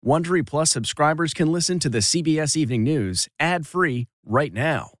Wondery Plus subscribers can listen to the CBS Evening News ad-free right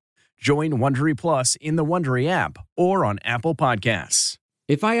now. Join Wondery Plus in the Wondery app or on Apple Podcasts.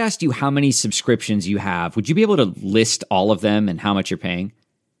 If I asked you how many subscriptions you have, would you be able to list all of them and how much you're paying?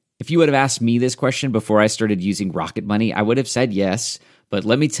 If you would have asked me this question before I started using Rocket Money, I would have said yes, but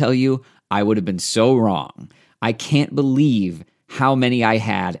let me tell you, I would have been so wrong. I can't believe how many I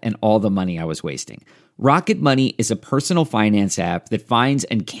had and all the money I was wasting. Rocket Money is a personal finance app that finds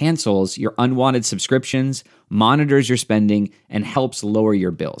and cancels your unwanted subscriptions, monitors your spending, and helps lower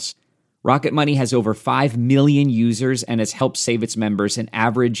your bills. Rocket Money has over 5 million users and has helped save its members an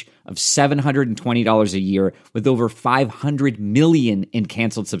average of $720 a year with over 500 million in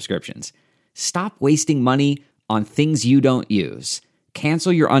canceled subscriptions. Stop wasting money on things you don't use.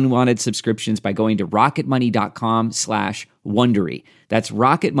 Cancel your unwanted subscriptions by going to rocketmoney.com/Wondery. That's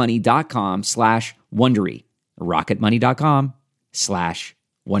rocketmoney.com/Wondery.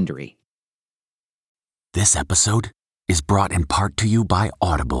 rocketmoney.com/Wondery. This episode is brought in part to you by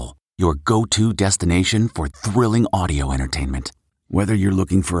Audible, your go-to destination for thrilling audio entertainment. Whether you're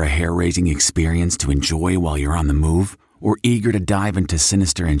looking for a hair-raising experience to enjoy while you're on the move or eager to dive into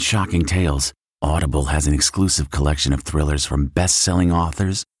sinister and shocking tales, Audible has an exclusive collection of thrillers from best-selling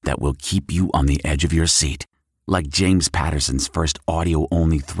authors that will keep you on the edge of your seat. Like James Patterson's first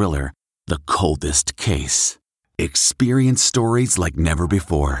audio-only thriller, The Coldest Case. Experience stories like never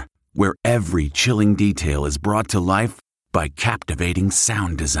before, where every chilling detail is brought to life by captivating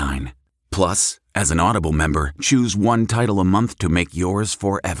sound design. Plus, as an Audible member, choose one title a month to make yours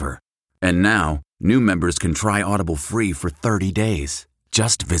forever. And now, new members can try Audible free for 30 days.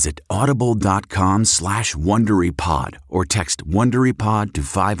 Just visit audible.com/WonderyPod or text WonderyPod to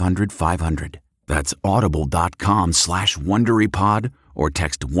 500-500. That's audible.com/WonderyPod or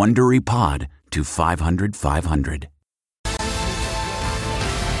text WonderyPod to 500-500.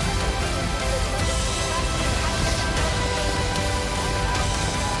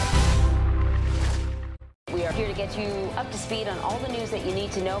 We are here to get you up to speed on all the news that you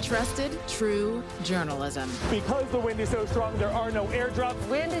need to know. Trusted, true journalism. Because the wind is so strong, there are no airdrops.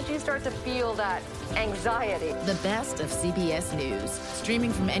 When did you start to feel that anxiety? The best of CBS News.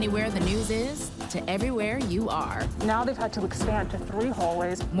 Streaming from anywhere the news is to everywhere you are. Now they've had to expand to 3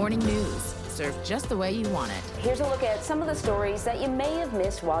 hallways. Morning news, served just the way you want it. Here's a look at some of the stories that you may have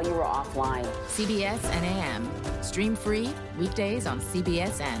missed while you were offline. CBS and AM. Stream free, weekdays on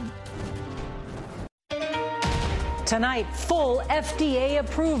CBSN. Tonight, full FDA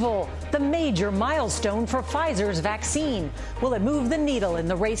approval, the major milestone for Pfizer's vaccine. Will it move the needle in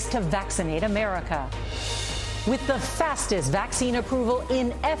the race to vaccinate America? With the fastest vaccine approval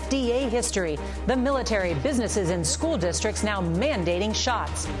in FDA history, the military, businesses, and school districts now mandating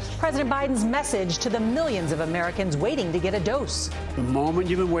shots. President Biden's message to the millions of Americans waiting to get a dose. The moment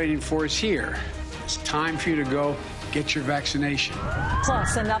you've been waiting for is here. It's time for you to go get your vaccination.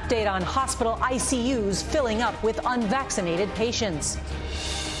 Plus, an update on hospital ICUs filling up with unvaccinated patients.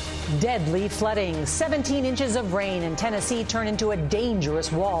 Deadly flooding. 17 inches of rain in Tennessee turn into a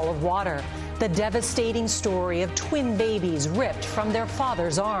dangerous wall of water. The devastating story of twin babies ripped from their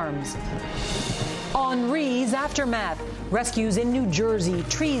father's arms. Henri's aftermath. Rescues in New Jersey,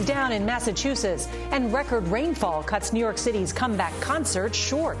 trees down in Massachusetts, and record rainfall cuts New York City's comeback concert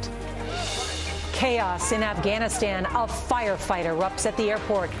short. Chaos in Afghanistan. A firefight erupts at the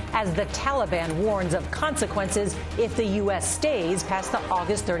airport as the Taliban warns of consequences if the U.S. stays past the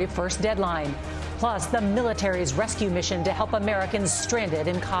August 31st deadline. Plus, the military's rescue mission to help Americans stranded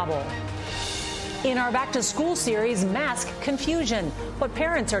in Kabul. In our Back to School series, mask confusion. What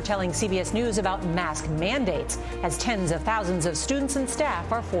parents are telling CBS News about mask mandates as tens of thousands of students and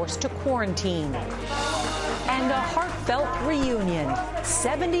staff are forced to quarantine. And a heartfelt reunion,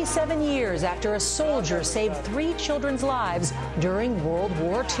 77 years after a soldier saved 3 children's lives during World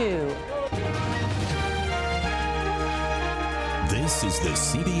War II. This is the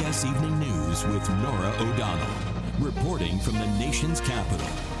CBS Evening News with Norah O'Donnell, reporting from the nation's capital.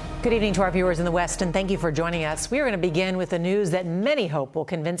 Good evening to our viewers in the West, and thank you for joining us. We are going to begin with the news that many hope will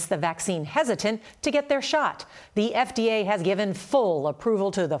convince the vaccine hesitant to get their shot. The FDA has given full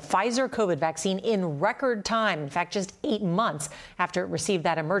approval to the Pfizer COVID vaccine in record time. In fact, just 8 months after it received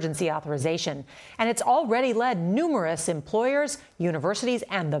that emergency authorization. And it's already led numerous employers, universities,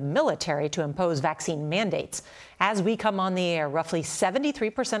 and the military to impose vaccine mandates. As we come on the air, roughly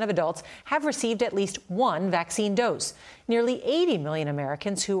 73% of adults have received at least one vaccine dose. Nearly 80 million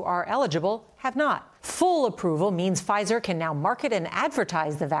Americans who are eligible have not. Full approval means Pfizer can now market and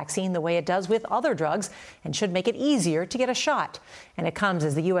advertise the vaccine the way it does with other drugs and should make it easier to get a shot. And it comes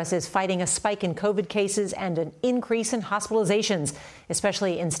as the U.S. is fighting a spike in COVID cases and an increase in hospitalizations,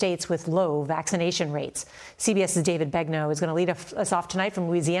 especially in states with low vaccination rates. CBS's David Begnaud is going to lead us off tonight from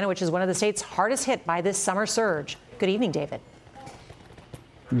Louisiana, which is one of the states hardest hit by this summer surge. Good evening, David.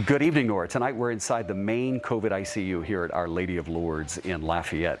 Good evening, Nora. Tonight we're inside the main COVID ICU here at Our Lady of Lourdes in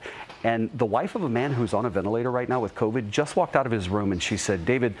Lafayette. And the wife of a man who's on a ventilator right now with COVID just walked out of his room and she said,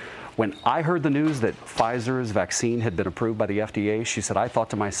 David, when I heard the news that Pfizer's vaccine had been approved by the FDA, she said, I thought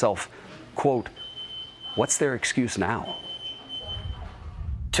to myself, quote, what's their excuse now?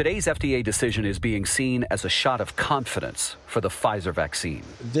 Today's FDA decision is being seen as a shot of confidence for the Pfizer vaccine.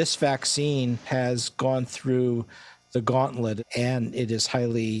 This vaccine has gone through the gauntlet, and it is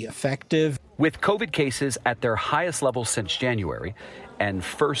highly effective. With COVID cases at their highest level since January and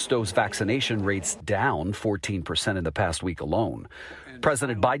first dose vaccination rates down 14% in the past week alone,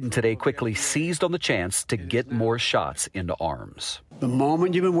 President Biden today quickly seized on the chance to get more shots into arms. The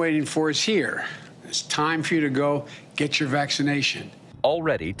moment you've been waiting for is here. It's time for you to go get your vaccination.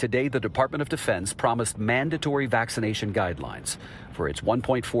 Already today, the Department of Defense promised mandatory vaccination guidelines for its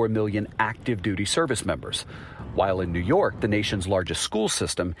 1.4 million active duty service members. While in New York, the nation's largest school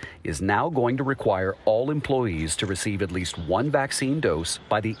system is now going to require all employees to receive at least one vaccine dose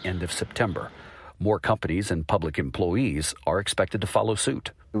by the end of September. More companies and public employees are expected to follow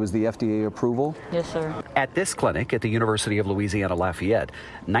suit. It was the FDA approval? Yes, sir. At this clinic at the University of Louisiana Lafayette,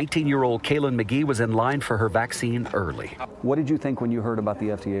 19-year-old Kaylin McGee was in line for her vaccine early. What did you think when you heard about the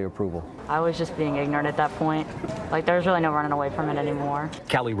FDA approval? I was just being ignorant at that point. Like, there's really no running away from it anymore.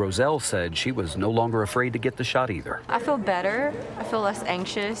 Callie Roselle said she was no longer afraid to get the shot either. I feel better. I feel less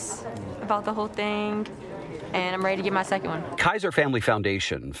anxious about the whole thing. And I'm ready to get my second one. Kaiser Family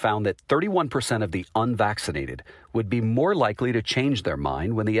Foundation found that 31% of the unvaccinated would be more likely to change their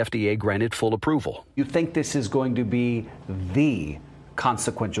mind when the FDA granted full approval. You think this is going to be the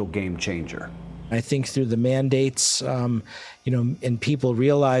consequential game changer? I think through the mandates, and people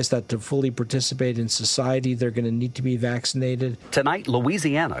realize that to fully participate in society, they're going to need to be vaccinated. Tonight,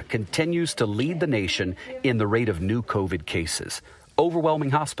 Louisiana continues to lead the nation in the rate of new COVID cases,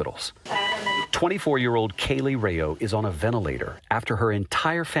 overwhelming hospitals. 24-year-old Kaylee Rayo is on a ventilator after her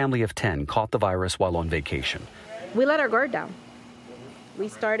entire family of 10 caught the virus while on vacation. We let our guard down. We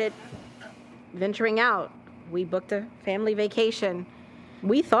started venturing out. We booked a family vacation.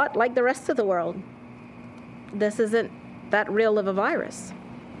 We thought, like the rest of the world, this isn't that real of a virus.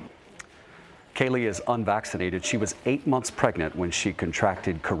 Kaylee is unvaccinated. She was 8 months pregnant when she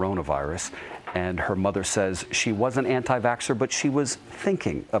contracted coronavirus, and her mother says she was an anti-vaxxer, but she was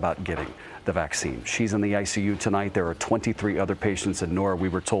thinking about getting the vaccine. She's in the ICU tonight. There are 23 other patients, and Nora, we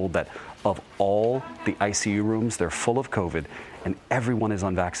were told that of all the ICU rooms, they're full of COVID, and everyone is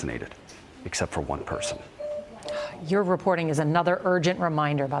unvaccinated, except for one person. Your reporting is another urgent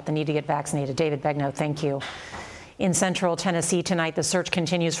reminder about the need to get vaccinated. David Begnaud, thank you. In central Tennessee tonight, the search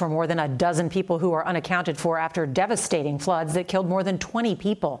continues for more than a dozen people who are unaccounted for after devastating floods that killed more than 20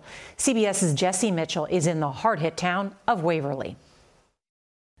 people. CBS's Jesse Mitchell is in the hard-hit town of Waverly.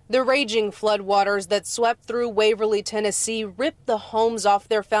 The raging floodwaters that swept through Waverly, Tennessee, ripped the homes off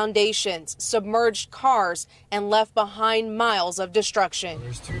their foundations, submerged cars, and left behind miles of destruction.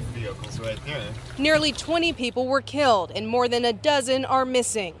 There's 2 vehicles right there. Nearly 20 people were killed, and more than a dozen are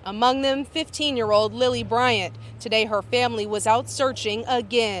missing, among them 15-year-old Lily Bryant. Today, her family was out searching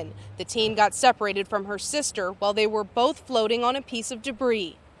again. The teen got separated from her sister while they were both floating on a piece of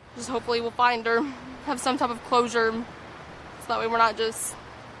debris. Just hopefully we'll find her, have some type of closure, so that way we're not just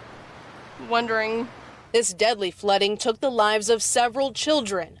wondering. This deadly flooding took the lives of several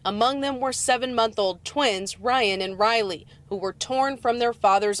children. Among them were 7-month-old twins Ryan and Riley, who were torn from their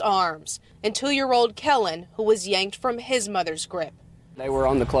father's arms, and 2-year-old Kellen, who was yanked from his mother's grip. They were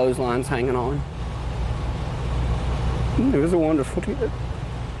on the clotheslines hanging on. It was a wonderful trip.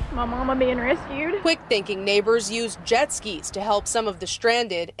 My mama being rescued. Quick-thinking neighbors used jet skis to help some of the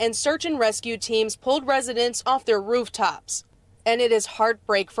stranded, and search and rescue teams pulled residents off their rooftops. And it is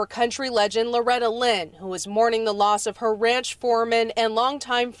heartbreak for country legend Loretta Lynn, who is mourning the loss of her ranch foreman and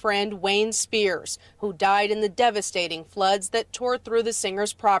longtime friend Wayne Spears, who died in the devastating floods that tore through the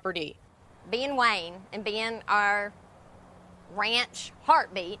singer's property. Being Wayne and being our ranch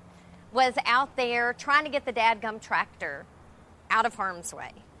heartbeat was out there trying to get the dadgum tractor out of harm's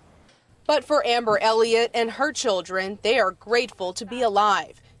way. But for Amber Elliott and her children, they are grateful to be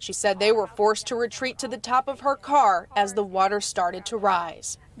alive. She said they were forced to retreat to the top of her car as the water started to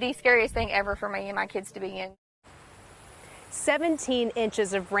rise. The scariest thing ever for me and my kids to be in. 17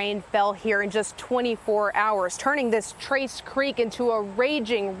 inches of rain fell here in just 24 hours, turning this Trace Creek into a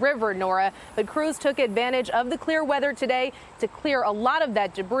raging river, Nora. But crews took advantage of the clear weather today to clear a lot of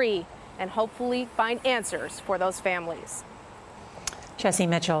that debris and hopefully find answers for those families. Jesse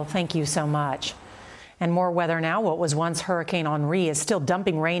Mitchell, thank you so much. And more weather now. What was once Hurricane Henri is still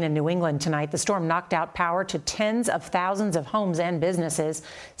dumping rain in New England tonight. The storm knocked out power to tens of thousands of homes and businesses.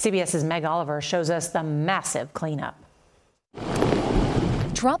 CBS's Meg Oliver shows us the massive cleanup.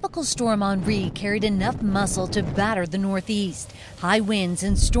 Tropical Storm Henri carried enough muscle to batter the Northeast. High winds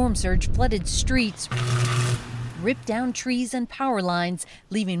and storm surge flooded streets, ripped down trees and power lines,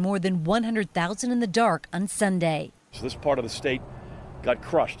 leaving more than 100,000 in the dark on Sunday. So this part of the state got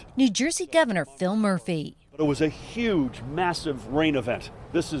crushed. New Jersey Governor Phil Murphy. But it was a huge, massive rain event.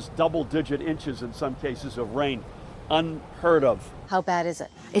 This is double-digit inches in some cases of rain. Unheard of. How bad is it?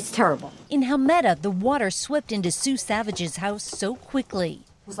 It's terrible. In Helmetta, the water swept into Sue Savage's house so quickly.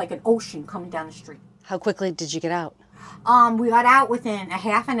 It was like an ocean coming down the street. How quickly did you get out? We got out within a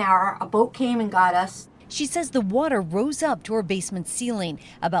half an hour. A boat came and got us. She says the water rose up to her basement ceiling.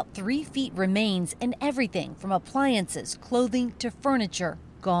 About 3 feet remains, and everything from appliances, clothing to furniture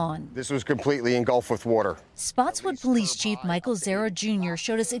gone. This was completely engulfed with water. Spotswood Police Chief Michael Zara Jr.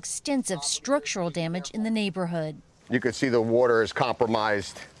 showed us extensive structural damage in the neighborhood. You could see the water has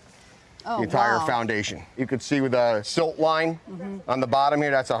compromised the entire foundation. You could see with the silt line on the bottom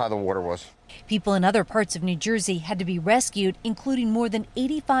here, that's how high the water was. People in other parts of New Jersey had to be rescued, including more than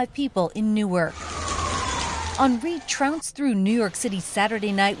 85 people in Newark. Henri trounced through New York City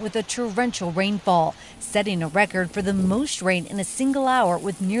Saturday night with a torrential rainfall, setting a record for the most rain in a single hour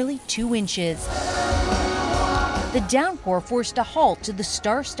with nearly 2 inches. The downpour forced a halt to the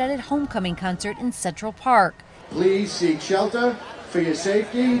star-studded homecoming concert in Central Park. Please seek shelter for your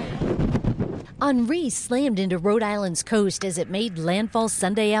safety. Henri slammed into Rhode Island's coast as it made landfall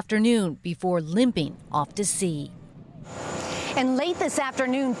Sunday afternoon before limping off to sea. And late this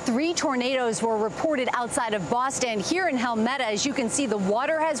afternoon, 3 tornadoes were reported outside of Boston. Here in Helmetta, as you can see, the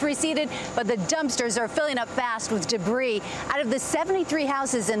water has receded, but the dumpsters are filling up fast with debris. Out of the 73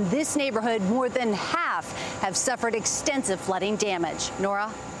 houses in this neighborhood, more than half have suffered extensive flooding damage.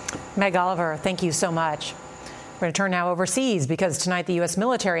 Nora? Meg Oliver, thank you so much. We're going to turn now overseas because tonight the U.S.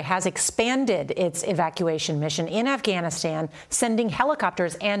 military has expanded its evacuation mission in Afghanistan, sending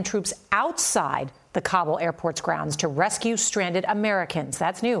helicopters and troops outside the Kabul airport's grounds to rescue stranded Americans.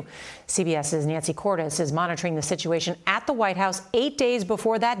 That's new. CBS's Nancy Cordes is monitoring the situation at the White House 8 days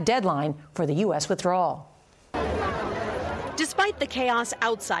before that deadline for the U.S. withdrawal. Despite the chaos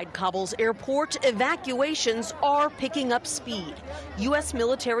outside Kabul's airport, evacuations are picking up speed. U.S.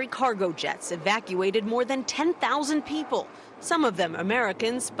 military cargo jets evacuated more than 10,000 people, some of them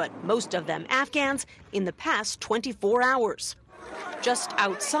Americans, but most of them Afghans, in the past 24 hours. Just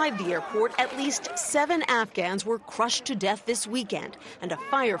outside the airport, at least 7 Afghans were crushed to death this weekend, and a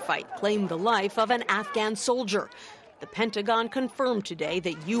firefight claimed the life of an Afghan soldier. The Pentagon confirmed today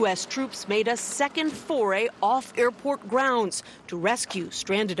that U.S. troops made a second foray off airport grounds to rescue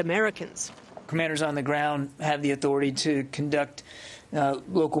stranded Americans. Commanders on the ground have the authority to conduct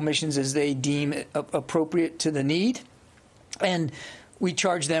local missions as they deem appropriate to the need, and we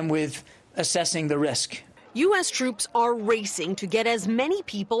charge them with assessing the risk. U.S. troops are racing to get as many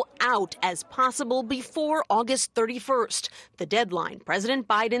people out as possible before August 31st, the deadline President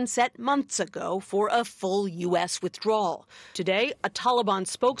Biden set months ago for a full U.S. withdrawal. Today, a Taliban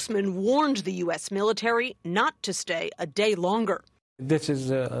spokesman warned the U.S. military not to stay a day longer. This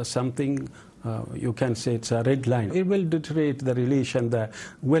is something you can say it's a red line. It will deteriorate the relation,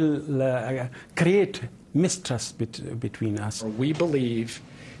 will create mistrust between us. We believe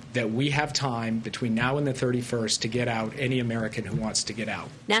that we have time between now and the 31st to get out any American who wants to get out.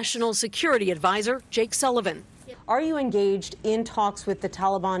 National Security Advisor Jake Sullivan. Are you engaged in talks with the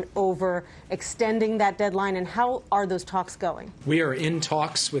Taliban over extending that deadline, and how are those talks going? We are in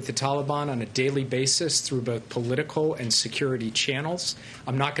talks with the Taliban on a daily basis through both political and security channels.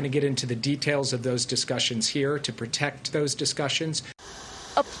 I'm not going to get into the details of those discussions here to protect those discussions.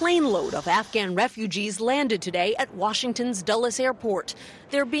 A plane load of Afghan refugees landed today at Washington's Dulles Airport.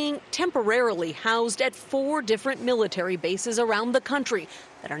 They're being temporarily housed at 4 different military bases around the country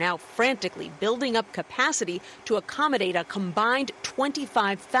that are now frantically building up capacity to accommodate a combined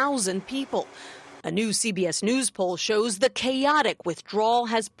 25,000 people. A new CBS News poll shows the chaotic withdrawal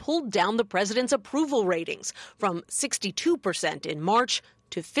has pulled down the president's approval ratings from 62% in March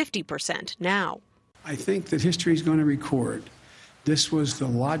to 50% now. I think that history is going to record this was the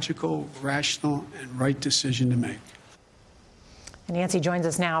logical, rational, and right decision to make. Nancy joins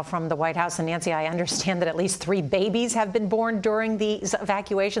us now from the White House. And Nancy, I understand that at least 3 babies have been born during these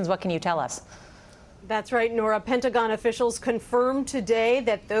evacuations. What can you tell us? That's right, Nora. Pentagon officials confirmed today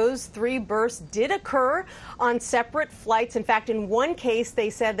that those 3 births did occur on separate flights. In fact, in one case, they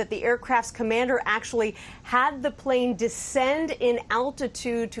said that the aircraft's commander actually had the plane descend in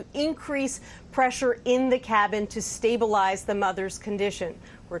altitude to increase pressure in the cabin to stabilize the mother's condition.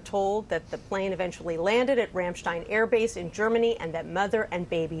 We're told that the plane eventually landed at Ramstein Air Base in Germany and that mother and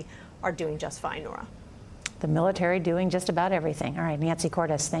baby are doing just fine, Nora. The military doing just about everything. All right, Nancy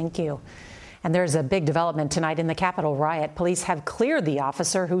Cordes, thank you. And there's a big development tonight in the Capitol riot. Police have cleared the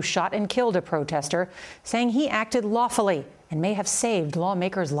officer who shot and killed a protester, saying he acted lawfully and may have saved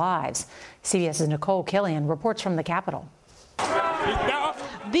lawmakers' lives. CBS's Nicole Killian reports from the Capitol.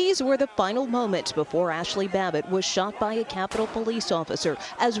 These were the final moments before Ashley Babbitt was shot by a Capitol police officer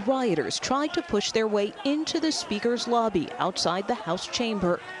as rioters tried to push their way into the Speaker's lobby outside the House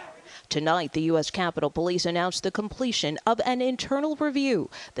chamber. Tonight, the U.S. Capitol Police announced the completion of an internal review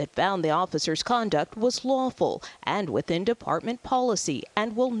that found the officer's conduct was lawful and within department policy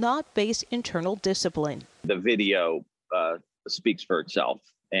and will not face internal discipline. The video speaks for itself,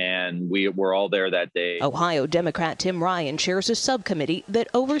 and we were all there that day. Ohio Democrat Tim Ryan chairs a subcommittee that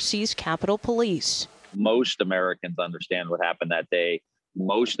oversees Capitol Police. Most Americans understand what happened that day.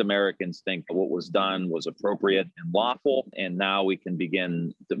 Most Americans think what was done was appropriate and lawful, and now we can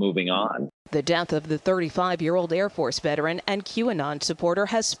begin moving on. The death of the 35-year-old Air Force veteran and QAnon supporter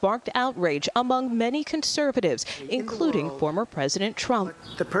has sparked outrage among many conservatives, including former President Trump.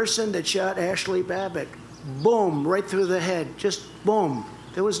 The person that shot Ashley Babbitt, boom, right through the head, just boom.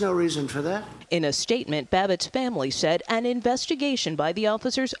 There was no reason for that. In a statement, Babbitt's family said an investigation by the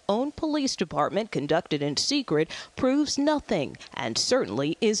officer's own police department conducted in secret proves nothing and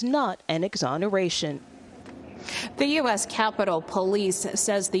certainly is not an exoneration. The U.S. Capitol Police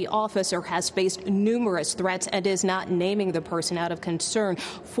says the officer has faced numerous threats and is not naming the person out of concern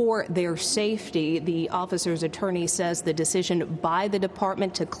for their safety. The officer's attorney says the decision by the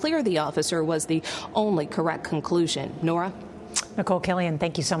department to clear the officer was the only correct conclusion. Nora? Nicole Killian,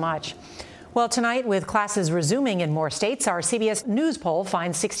 thank you so much. Well, tonight, with classes resuming in more states, our CBS News poll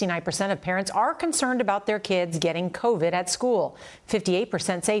finds 69% of parents are concerned about their kids getting COVID at school.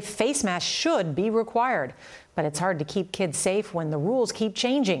 58% say face masks should be required. But it's hard to keep kids safe when the rules keep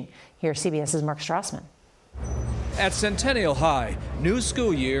changing. Here's CBS's Mark Strassman. At Centennial High, new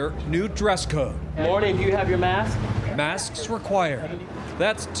school year, new dress code. Morning, do you have your mask? Masks required.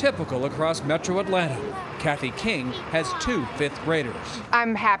 That's typical across Metro Atlanta. Kathy King has 2 fifth graders.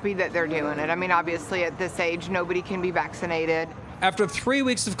 I'm happy that they're doing it. I mean, obviously at this age, nobody can be vaccinated. After 3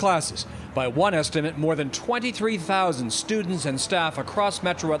 weeks of classes, by one estimate, more than 23,000 students and staff across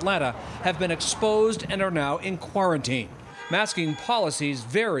Metro Atlanta have been exposed and are now in quarantine. Masking policies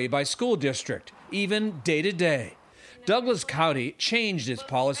vary by school district, even day to day. Douglas County changed its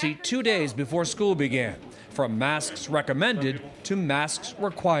policy 2 days before school began, from masks recommended to masks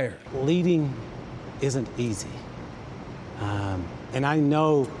required. Leading isn't easy. And I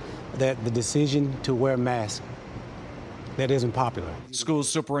know that the decision to wear masks, that isn't popular. School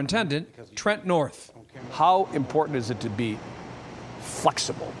Superintendent Trent North. How important is it to be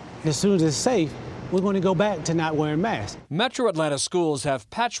flexible? As soon as it's safe, we're going to go back to not wearing masks. Metro Atlanta schools have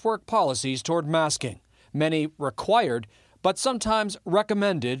patchwork policies toward masking, many required, but sometimes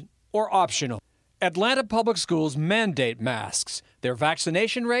recommended or optional. Atlanta public schools mandate masks. Their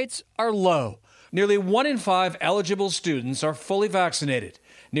vaccination rates are low. Nearly 1 in 5 eligible students are fully vaccinated.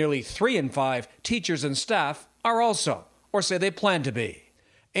 Nearly 3 in 5 teachers and staff are also, or say they plan to be.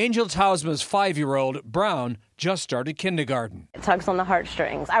 Angel Tausma's 5-year-old, Brown, just started kindergarten. It tugs on the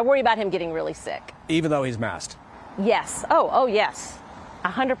heartstrings. I worry about him getting really sick. Even though he's masked? Yes. Oh, yes.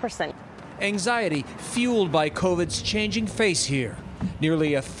 100%. Anxiety fueled by COVID's changing face here.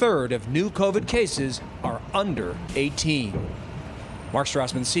 Nearly a third of new COVID cases are under 18. Mark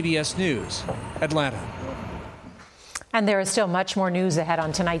Strassman, CBS News, Atlanta. And there is still much more news ahead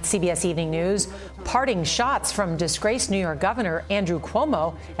on tonight's CBS Evening News. Parting shots from disgraced New York Governor Andrew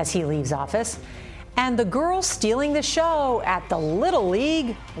Cuomo as he leaves office. And the girls stealing the show at the Little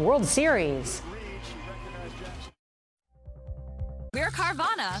League World Series. We're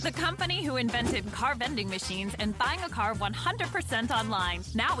Carvana, the company who invented car vending machines and buying a car 100% online.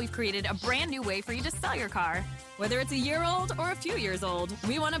 Now we've created a brand new way for you to sell your car. Whether it's a year old or a few years old,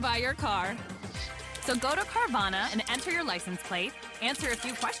 we want to buy your car. So go to Carvana and enter your license plate, answer a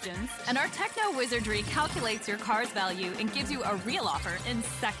few questions, and our techno wizardry calculates your car's value and gives you a real offer in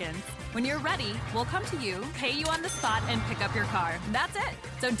seconds. When you're ready, we'll come to you, pay you on the spot, and pick up your car. That's it.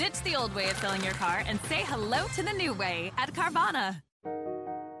 So ditch the old way of selling your car and say hello to the new way at Carvana.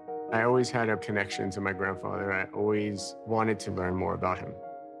 I always had a connection to my grandfather. I always wanted to learn more about him.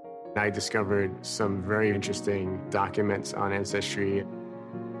 I discovered some very interesting documents on Ancestry.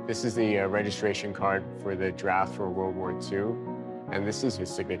 This is the registration card for the draft for World War II, and this is his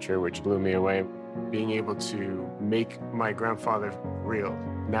signature, which blew me away. Being able to make my grandfather real,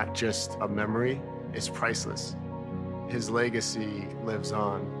 not just a memory, is priceless. His legacy lives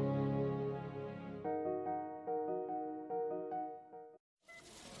on.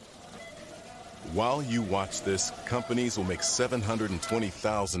 While you watch this, companies will make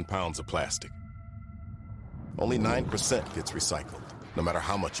 720,000 pounds of plastic. Only 9% gets recycled, no matter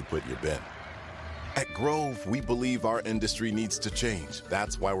how much you put in your bin. At Grove, we believe our industry needs to change.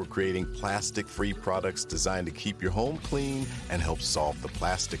 That's why we're creating plastic-free products designed to keep your home clean and help solve the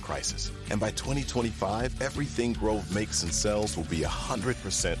plastic crisis. And by 2025, everything Grove makes and sells will be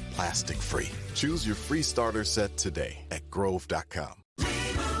 100% plastic-free. Choose your free starter set today at grove.com.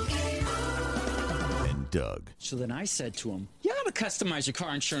 Doug. So then I said to him, you ought to customize your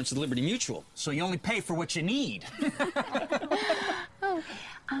car insurance with Liberty Mutual, so you only pay for what you need.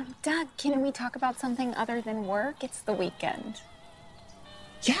 Doug, can we talk about something other than work? It's the weekend.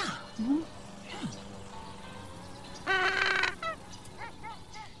 Yeah.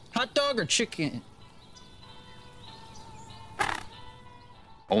 Hot dog or chicken?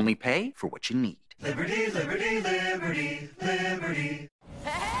 Only pay for what you need. Liberty, liberty, liberty, liberty.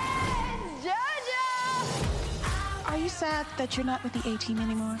 Are you sad that you're not with the A-Team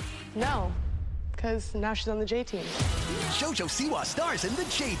anymore? No, because now she's on the J-Team. JoJo Siwa stars in the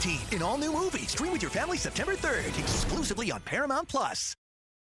J-Team in all new movie. Stream with your family September 3rd, exclusively on Paramount+.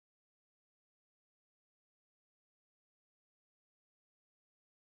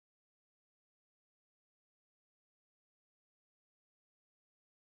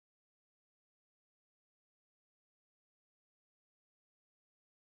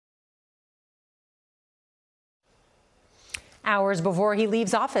 Hours before he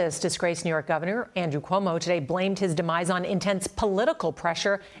leaves office, disgraced New York Governor Andrew Cuomo today blamed his demise on intense political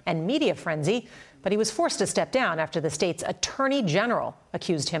pressure and media frenzy. But he was forced to step down after the state's attorney general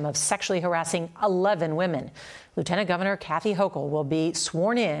accused him of sexually harassing 11 women. Lieutenant Governor Kathy Hochul will be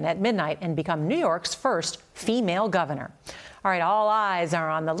sworn in at midnight and become New York's first female governor. All right, all eyes are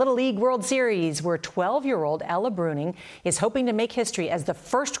on the Little League World Series, where 12-year-old Ella Bruning is hoping to make history as the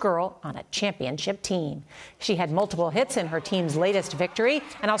first girl on a championship team. She had multiple hits in her team's latest victory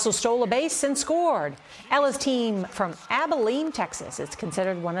and also stole a base and scored. Ella's team from Abilene, Texas, is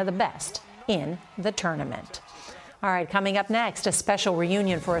considered one of the best in the tournament. All right, coming up next, a special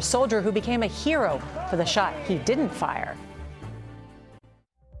reunion for a soldier who became a hero for the shot he didn't fire.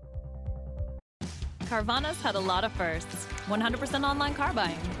 Carvana's had a lot of firsts. 100% online car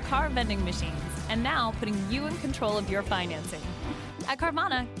buying, car vending machines, and now putting you in control of your financing. At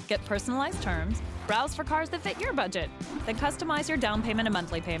Carvana, get personalized terms, browse for cars that fit your budget, then customize your down payment and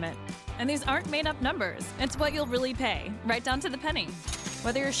monthly payment. And these aren't made-up numbers. It's what you'll really pay, right down to the penny.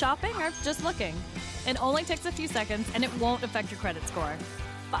 Whether you're shopping or just looking, it only takes a few seconds and it won't affect your credit score.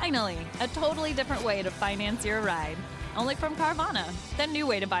 Finally, a totally different way to finance your ride. Only from Carvana, the new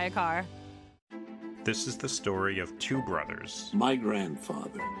way to buy a car. This is the story of two brothers. My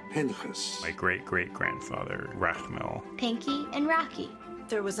grandfather, Pinchas. My great-great-grandfather, Rachmel. Pinky and Rocky.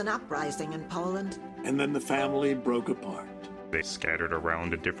 There was an uprising in Poland. And then the family broke apart. They scattered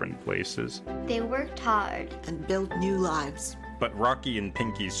around to different places. They worked hard. And built new lives. But Rocky and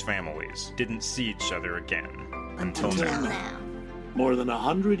Pinky's families didn't see each other again until now. More than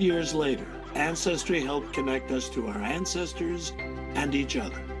 100 years later, Ancestry helped connect us to our ancestors and each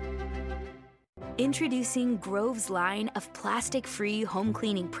other. Introducing Grove's line of plastic-free home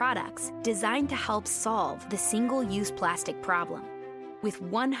cleaning products designed to help solve the single-use plastic problem. With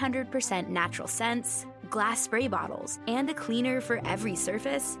 100% natural scents, glass spray bottles, and a cleaner for every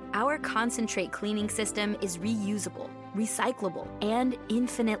surface, our concentrate cleaning system is reusable, recyclable, and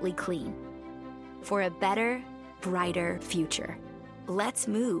infinitely clean. For a better, brighter future. Let's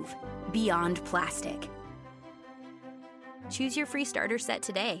move beyond plastic. Choose your free starter set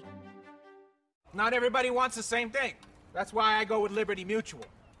today. Not everybody wants the same thing. That's why I go with Liberty Mutual.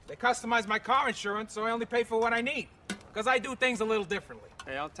 They customize my car insurance, so I only pay for what I need. Because I do things a little differently.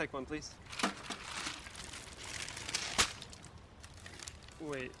 Hey, I'll take one, please.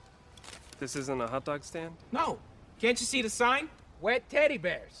 Wait, this isn't a hot dog stand? No. Can't you see the sign? Wet teddy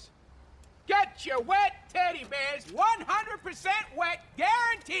bears. Get your wet teddy bears 100% wet,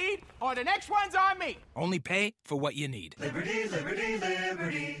 guaranteed, or the next one's on me. Only pay for what you need. Liberty, liberty,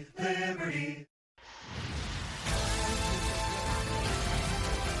 liberty, liberty.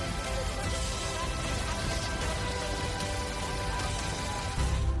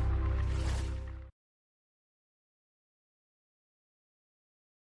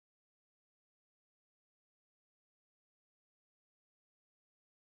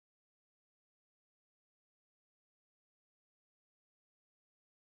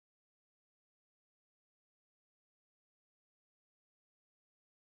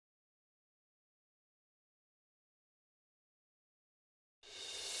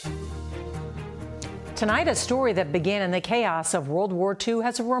 Tonight, a story that began in the chaos of World War II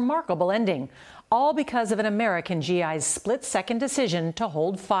has a remarkable ending, all because of an American GI's split-second decision to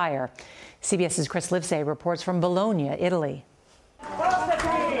hold fire. CBS's Chris Livesay reports from Bologna, Italy.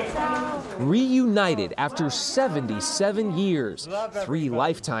 Reunited after 77 years, 3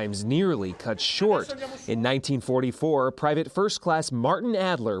 lifetimes nearly cut short. In 1944, Private First Class Martin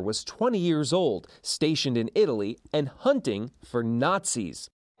Adler was 20 years old, stationed in Italy and hunting for Nazis.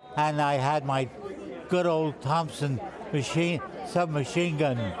 And I had my good old Thompson submachine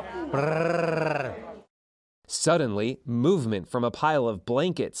gun. Brrr. Suddenly, movement from a pile of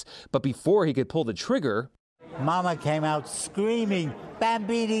blankets, but before he could pull the trigger, Mama came out screaming,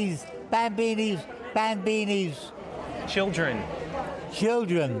 "Bambinis, bambinis, bambinis."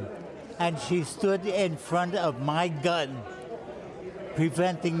 Children. And she stood in front of my gun,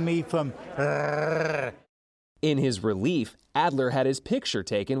 preventing me from... In his relief, Adler had his picture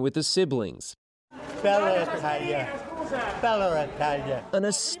taken with the siblings. Bella Italia. Bella Italia. An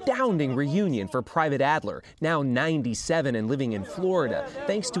astounding reunion for Private Adler, now 97 and living in Florida,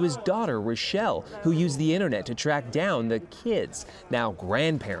 thanks to his daughter Rochelle, who used the internet to track down the kids, now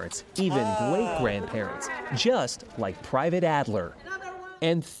grandparents, even great-grandparents, just like Private Adler.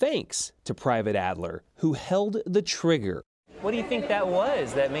 And thanks to Private Adler, who held the trigger. What do you think that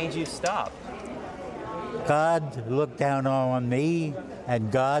was that made you stop? God looked down on me,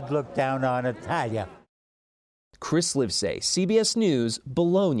 and God looked down on Italia. Chris Livesay, CBS News,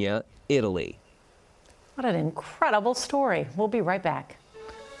 Bologna, Italy. What an incredible story. We'll be right back.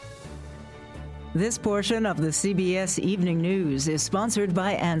 This portion of the CBS Evening News is sponsored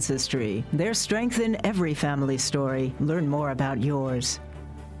by Ancestry. Their strength in every family story. Learn more about yours.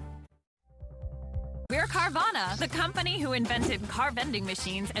 We're Carvana, the company who invented car vending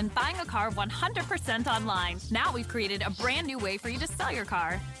machines and buying a car 100% online. Now we've created a brand new way for you to sell your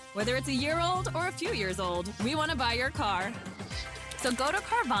car. Whether it's a year old or a few years old, we want to buy your car. So go to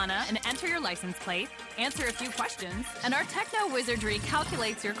Carvana and enter your license plate, answer a few questions, and our techno wizardry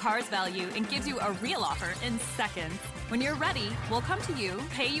calculates your car's value and gives you a real offer in seconds. When you're ready, we'll come to you,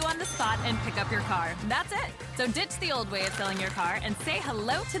 pay you on the spot, and pick up your car. That's it. So ditch the old way of selling your car and say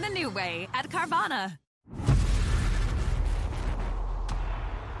hello to the new way at Carvana.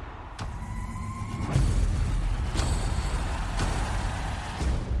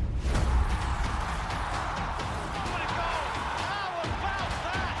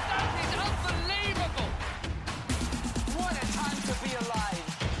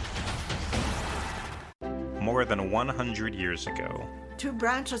 More than 100 years ago, 2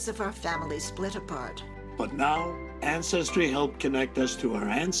 branches of our family split apart. But now, Ancestry helped connect us to our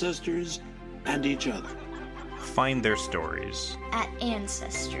ancestors and each other. find their stories at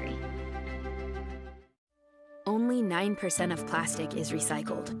Ancestry. Only 9% of plastic is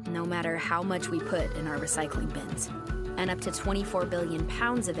recycled, no matter how much we put in our recycling bins. And up to 24 billion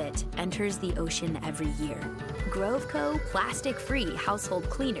pounds of it enters the ocean every year. Groveco plastic-free household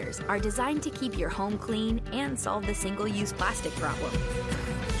cleaners are designed to keep your home clean and solve the single-use plastic problem.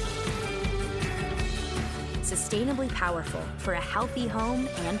 Sustainably powerful for a healthy home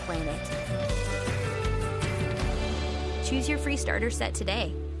and planet. Choose your free starter set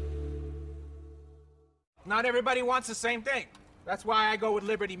today. Not everybody wants the same thing. That's why I go with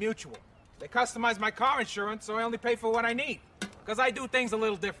Liberty Mutual. They customize my car insurance, so I only pay for what I need. Because I do things a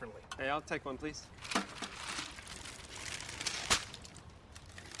little differently. Hey, I'll take one, please.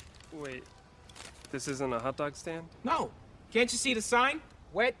 Wait, this isn't a hot dog stand? No. Can't you see the sign?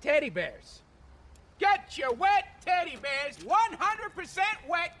 Wet teddy bears. Get your wet teddy bears 100%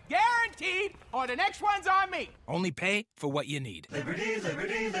 wet, guaranteed, or the next one's on me. Only pay for what you need. Liberty,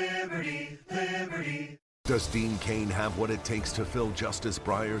 liberty, liberty, liberty. Does Dean Cain have what it takes to fill Justice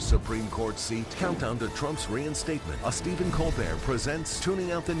Breyer's Supreme Court seat? Countdown to Trump's reinstatement. A Stephen Colbert presents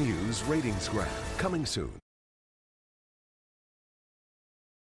Tuning Out the News ratings graph. Coming soon.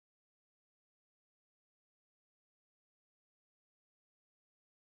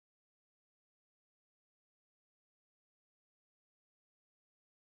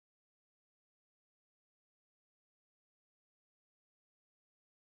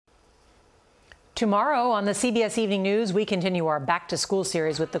 Tomorrow on the CBS Evening News, we continue our Back to School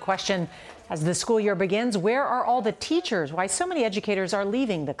series with the question, as the school year begins, where are all the teachers? Why so many educators are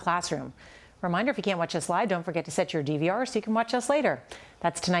leaving the classroom? Reminder, if you can't watch us live, don't forget to set your DVR so you can watch us later.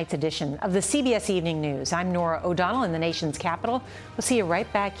 That's tonight's edition of the CBS Evening News. I'm Norah O'Donnell in the nation's capital. We'll see you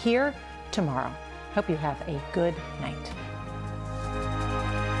right back here tomorrow. Hope you have a good night.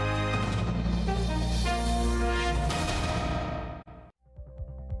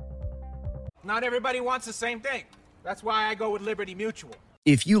 Not everybody wants the same thing. That's why I go with Liberty Mutual.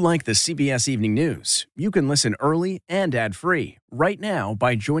 If you like the CBS Evening News, you can listen early and ad-free right now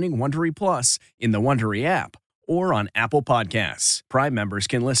by joining Wondery Plus in the Wondery app or on Apple Podcasts. Prime members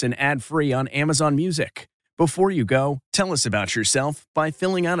can listen ad-free on Amazon Music. Before you go, tell us about yourself by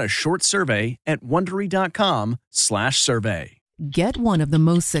filling out a short survey at Wondery.com/survey. Get one of the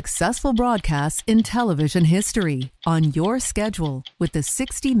most successful broadcasts in television history on your schedule with the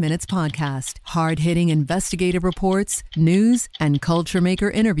 60 Minutes podcast. Hard-hitting investigative reports, news, and culture maker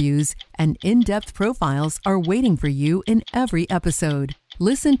interviews, and in-depth profiles are waiting for you in every episode.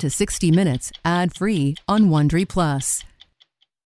 Listen to 60 Minutes ad-free on Wondery Plus